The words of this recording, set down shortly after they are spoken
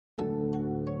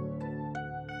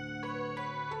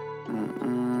Boy,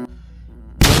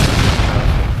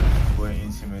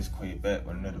 Intimates Quay back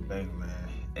with another banger, man.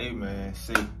 Hey, man,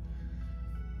 see,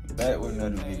 back with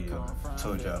another video.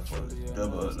 Told y'all for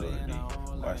double upload today.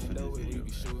 Watch for this video.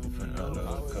 I'm finna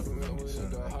upload a couple minutes soon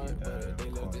as I get done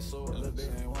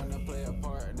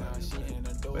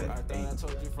But hey,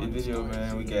 this video,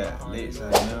 man, we got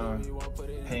Lexxiam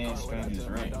paying strangers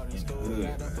rent in the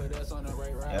hood, man.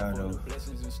 Y'all know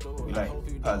we like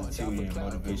positivity and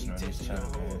motivation on this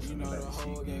channel, man. So we like to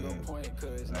see good, we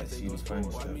like to see the funny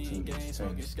stuff too. We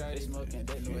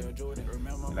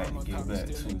like to give back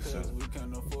too, so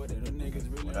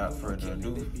without further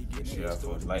ado, make sure y'all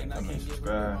folks like, comment,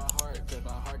 subscribe.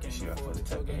 Make sure y'all folks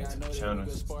tap into the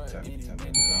channels, tap into the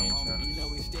game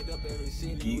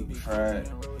channels. Geek, fried.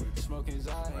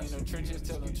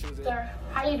 Sir,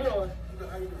 how you doing?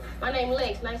 My name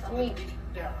Lex, nice to meet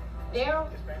you. Daryl?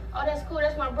 Oh, that's cool,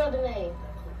 that's my brother's name.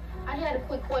 I had a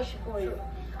quick question for you.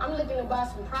 I'm looking to buy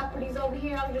some properties over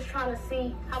here. I'm just trying to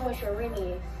see how much your rent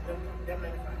is.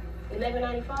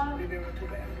 $11.95?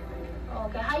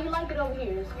 Okay, how you like it over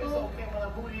here? It's cool? It's okay. When I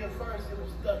moved here first, it was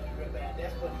stuck real bad.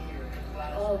 That's what here.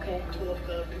 Okay.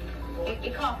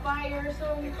 It caught fire or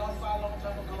something? It caught fire a long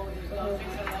time ago. It was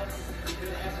fixing up.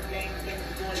 It had some gangs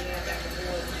going in there back and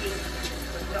forth, kids,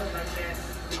 stuff like that.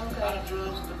 Okay. A lot of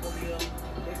drugs, stuff over here.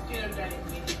 They still got it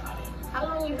out of it. How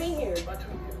long you been here? About 2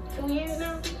 years. 2 years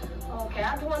now? Okay,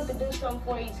 I just wanted to do something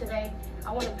for you today.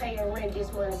 I want to pay your rent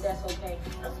this month if that's okay.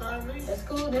 That's fine with me. That's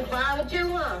cool, just fine with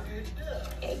you, huh?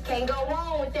 It can't go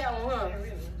wrong with that one, huh?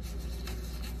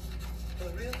 For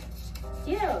real?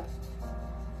 Yeah.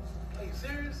 Are you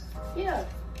serious? Yeah.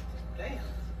 Damn.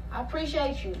 I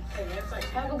appreciate you. Hey, man, thank you.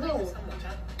 Have a good one. So much,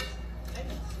 huh? Thank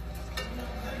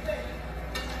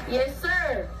you. Yes,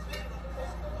 sir.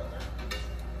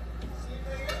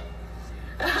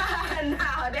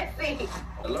 No, that's it.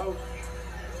 Hello?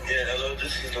 Yeah, hello,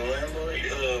 this is the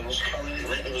landlord. Was calling you,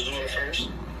 rent was doing first.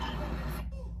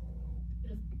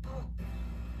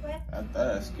 I thought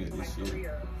I skipped this shit.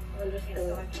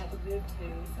 Understood.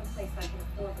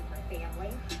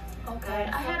 Okay,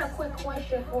 I had a quick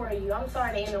question for you. I'm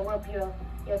sorry to interrupt your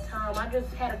time. I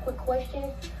just had a quick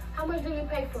question. How much do you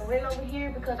pay for rent over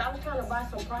here? Because I was trying to buy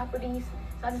some properties,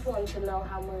 so I just wanted to know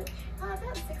how much. About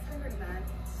 $600 a month.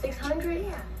 600?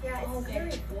 Yeah, it's Okay.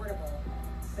 very affordable.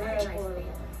 Very Nice affordable. families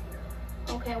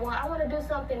here. Okay, well, I want to do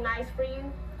something nice for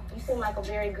you. You seem like a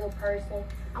very good person.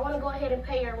 I want to go ahead and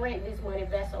pay your rent this month if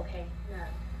that's okay.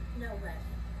 No rent.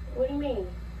 What do you mean?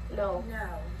 No.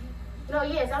 No,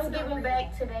 yes, I'm giving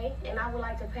back today, and I would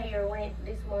like to pay your rent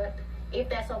this month, if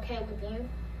that's okay with you.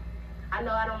 I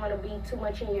know I don't want to be too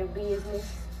much in your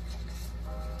business.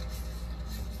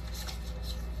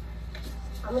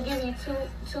 I'm going to give you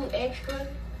two extra,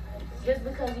 just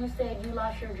because you said you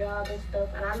lost your job and stuff,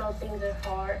 and I know things are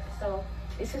hard, so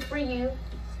this is for you.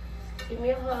 Give me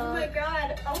a hug. Oh my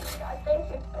God, thank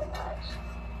you so much.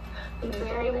 You're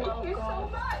very welcome. Thank you so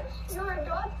much. You're a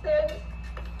godsend.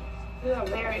 You're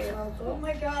very welcome. Oh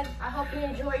my God. I hope you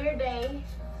enjoy your day.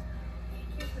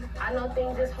 I know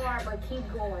things is hard, but keep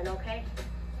going, okay?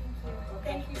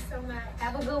 Thank you so much.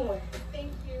 Have a good one.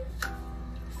 Thank you.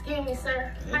 Excuse me,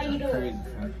 sir. How you doing?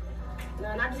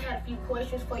 None. I just had a few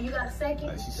questions for you. Got a second?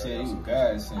 Like she said, you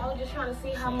guys. I was just trying to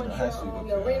see how much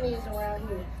your rent is around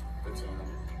here.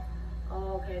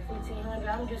 Oh, okay, 1,500.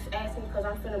 I'm just asking because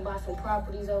I'm finna buy some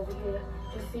properties over here.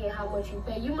 Just seeing how much you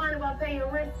pay. You mind if I pay your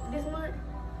rent this month?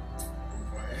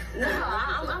 No,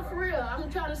 I'm for real. I'm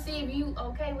trying to see if you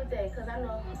okay with that, because I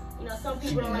know, some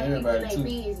people don't like people in their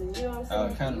business. You know what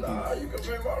I'm saying? Nah, you can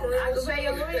pay my rent. I can pay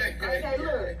your rent? Okay,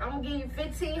 look, I'm going to give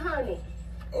you $1,500.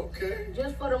 Okay.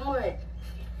 Just for the month.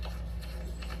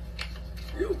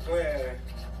 You playing.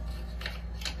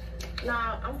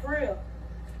 Nah, I'm for real.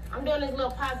 I'm doing this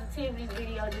little positivity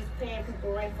video, just paying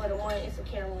people rent for the month. It's a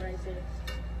camera right there.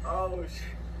 Oh,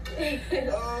 shit.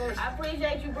 I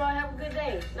appreciate you, bro. Have a good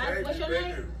day. Nice. What's your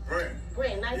name? Brent.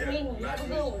 Brent. Nice meeting you. Have a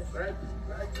good one. Thank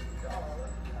you.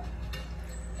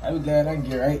 I be glad I can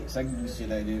get right, so I can do shit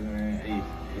like this, man. Hey,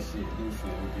 this shit do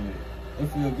feel good. It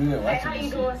feel good watching Hey, how you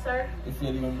this doing, shit. sir? It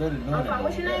feel even better doing I'm it. fine.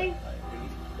 What's your name?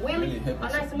 Willie? help Oh,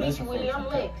 us nice to meet you, Willie. I'm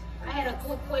folks. Lex. I had a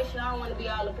quick question. I don't want to be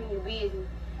all up in your business.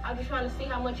 I'm just trying to see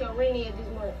how much your rent is this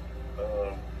month.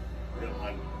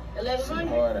 $1,100?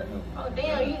 Hard, I know. Oh,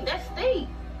 damn. That's steep.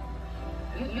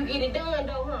 You get it done,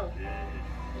 though, huh?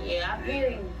 Yeah, I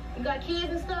feel you. You got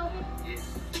kids and stuff?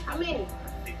 How many?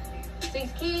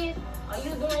 6 kids? Are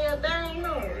you doing your thing,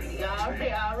 huh?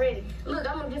 Yeah, already. Look,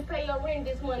 I'm gonna just pay your rent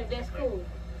this month if that's cool.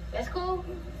 That's cool?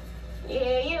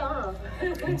 Yeah, huh?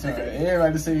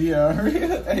 Everybody say, yeah,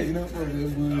 real. Hey, don't fuck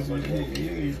that bullshit.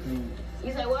 Yeah,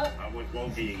 You say what? How much more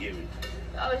can you give me?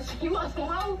 Oh, you want some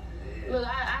more? Yeah. Look,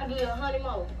 I'll give you 100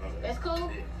 more. Okay. That's cool?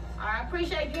 Yeah. All right, I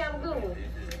appreciate you. Have a good one.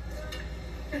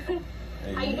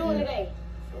 Hey, How you doing today?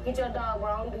 Get your dog, bro.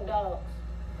 I don't do dogs.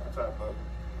 What's up, bro?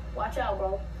 Watch out,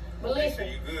 bro. But Make listen.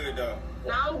 sure you good, though.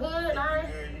 Nah, I'm good.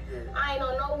 You good. I ain't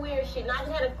on no weird shit. Now, I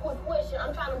just had a quick question.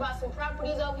 I'm trying to buy some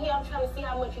properties over here. I'm trying to see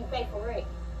how much you pay for rent.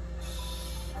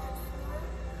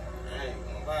 I ain't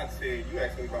gonna lie to you. You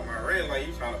asking me about my rent like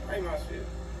you trying to pay my shit.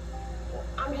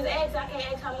 I'm just asking. I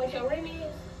can't ask how much your rent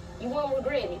is. You won't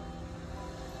regret it.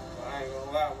 I ain't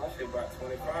gonna lie. My shit about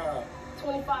 25.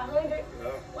 2,500?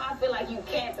 Yeah. Well, I feel like you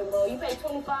capping, bro. You pay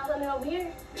 2,500 over here?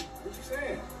 What you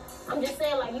saying? I'm just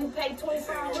saying, like, you pay You saying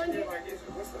 2,500? like this?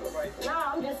 What's up, like?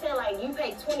 Nah, I'm just saying, like, you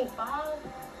pay 25?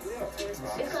 Yeah, 25. It's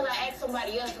because I asked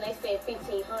somebody else and they said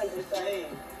 1,500, so Hey.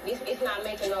 it's not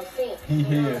making no sense.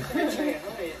 Yeah. Man,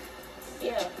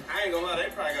 Yeah. I ain't gonna lie, they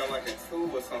probably got like a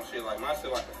 2 or some shit. Like my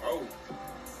shit like a 4.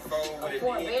 4 with it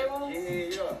 4 being- bedroom?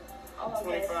 Yeah. Oh,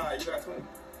 okay. 25, you got 20.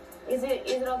 Is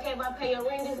it okay if I pay your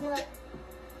rent this month?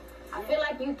 I feel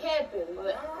like you capping,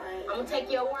 but I'm gonna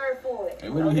take your word for it. Hey,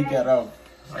 what did he got off?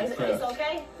 It's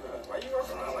okay? Yeah, why you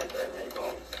walking around like that, man? You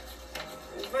gonna,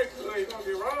 it's like you gonna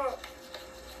get robbed.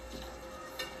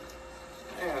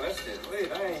 Damn, that shit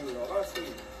lit. I ain't even gonna lie to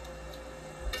you.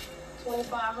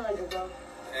 2,500, bro.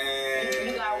 And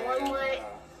You got 1 month.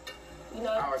 You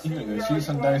know, You nigga shoot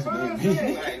some dice with that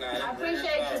bitch. I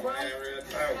appreciate you, bro.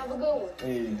 Have a good one.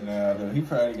 Hey, nah, though, he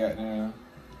probably got down.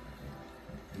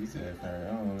 He said, I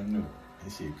don't know.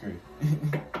 That shit crazy.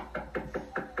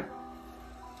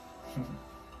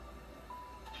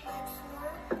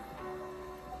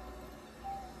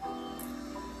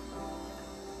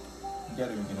 You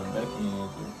gotta get him back in there.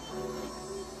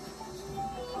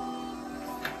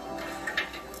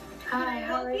 Hi,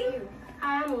 how are you?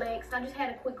 Hi, I'm Lex. I just had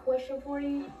a quick question for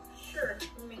you. Sure.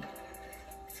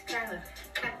 It's kind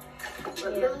of a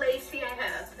little lacy, I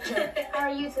have. How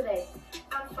are you today?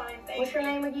 I'm fine, thank What's your you.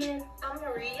 name again? I'm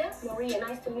Maria. Maria,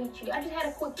 nice to meet you. I just had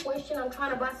a quick question. I'm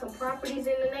trying to buy some properties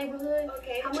in the neighborhood.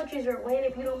 Okay. How much is your rent,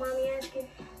 if you don't mind me asking?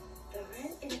 The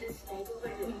rent in this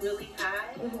neighborhood is really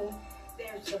high. Mm-hmm.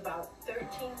 There's about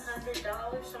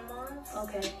 $1,300 a month.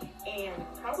 Okay. And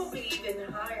probably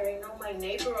even higher. I know my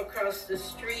neighbor across the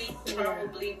street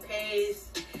probably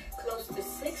pays close to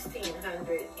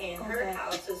 $1,600 in her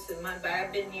houses. And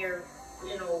I've been here,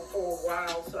 you know, for a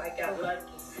while, so I got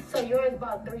lucky. So yours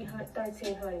about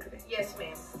 $1,300. Yes,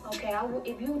 ma'am. Okay.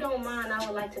 If you don't mind, I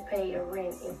would like to pay your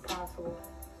rent if possible.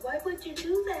 Why would you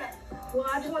do that? Well,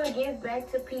 I just want to give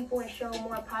back to people and show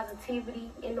more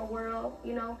positivity in the world,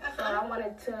 you know? So I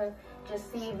wanted to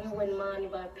just see if you wouldn't mind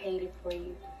if I paid it for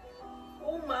you.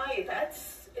 Oh my,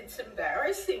 it's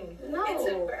embarrassing. No, it's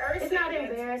embarrassing. It's not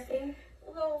embarrassing.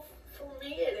 Well, for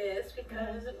me it is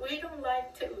because we don't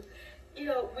like to, you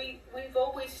know, we've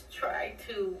always tried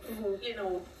to, you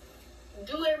know,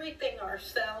 do everything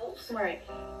ourselves. Right.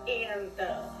 And,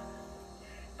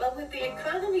 but with the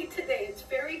economy today, it's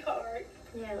very hard.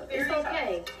 Yeah, it's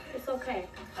okay. It's okay.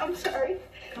 I'm sorry.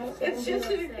 It's just,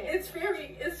 don't be upset. it's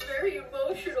very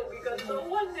emotional because no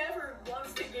one ever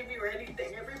wants to give you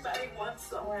anything. Everybody wants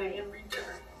something in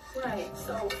return. Right.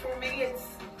 So for me,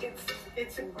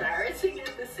 it's embarrassing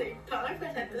at the same time,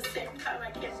 and at the same time,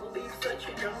 I can't believe such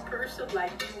a young person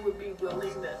like you would be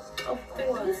willing to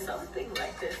do something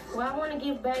like this. Well, I want to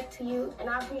give back to you, and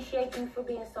I appreciate you for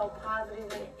being so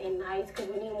positive and nice, because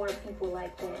we need more people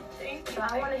like that. Thank you. So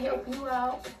I want to help you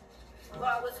out. Well,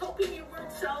 I was hoping you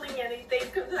weren't selling anything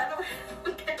because I don't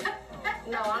have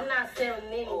No, I'm not selling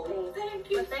anything. Oh, thank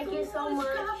you. But thank you so much.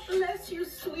 God bless you,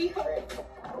 sweetheart.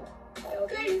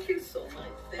 Thank you so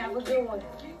much. Have a good one.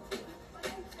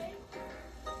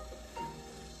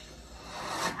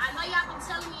 I know y'all been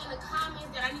telling me in the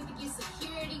comments that I need to get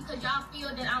security because y'all feel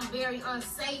that I'm very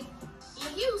unsafe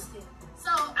in Houston. So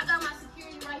I got my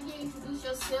security right here. Introduce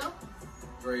yourself.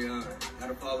 Dre,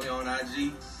 gotta follow me on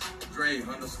IG. Dre__JO.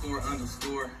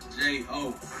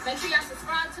 Make sure y'all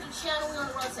subscribe to the channel. We're on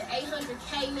the road to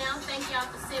 800K now. Thank y'all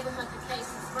for 700K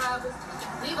subscribers.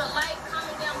 Leave a like,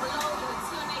 comment down below, and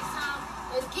until next time,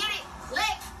 let's get it.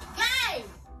 Let's game.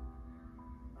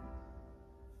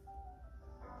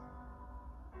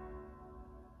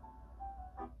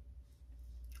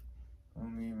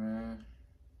 On me, man.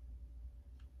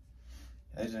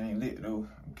 That just ain't lit though.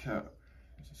 I'm cap.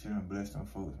 She done blessed them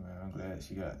folks, man. I'm glad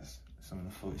she got some of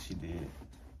the folks she did.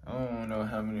 I don't know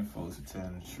how many folks are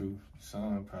telling the truth.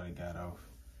 Some probably got off.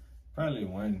 Probably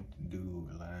one dude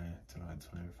lying to like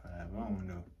 25. I don't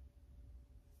know.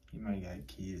 He might got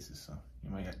kids or something. He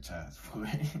might got child support.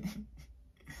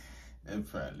 That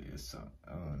probably is something.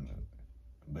 I don't know.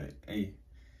 But hey,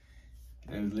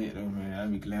 that was lit though, man. I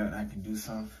be glad I can do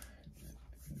something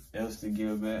else to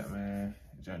give back, man.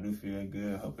 Y'all do feel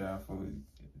good. Hope y'all folks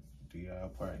do y'all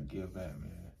part and give back,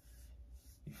 man.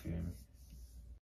 You feel me?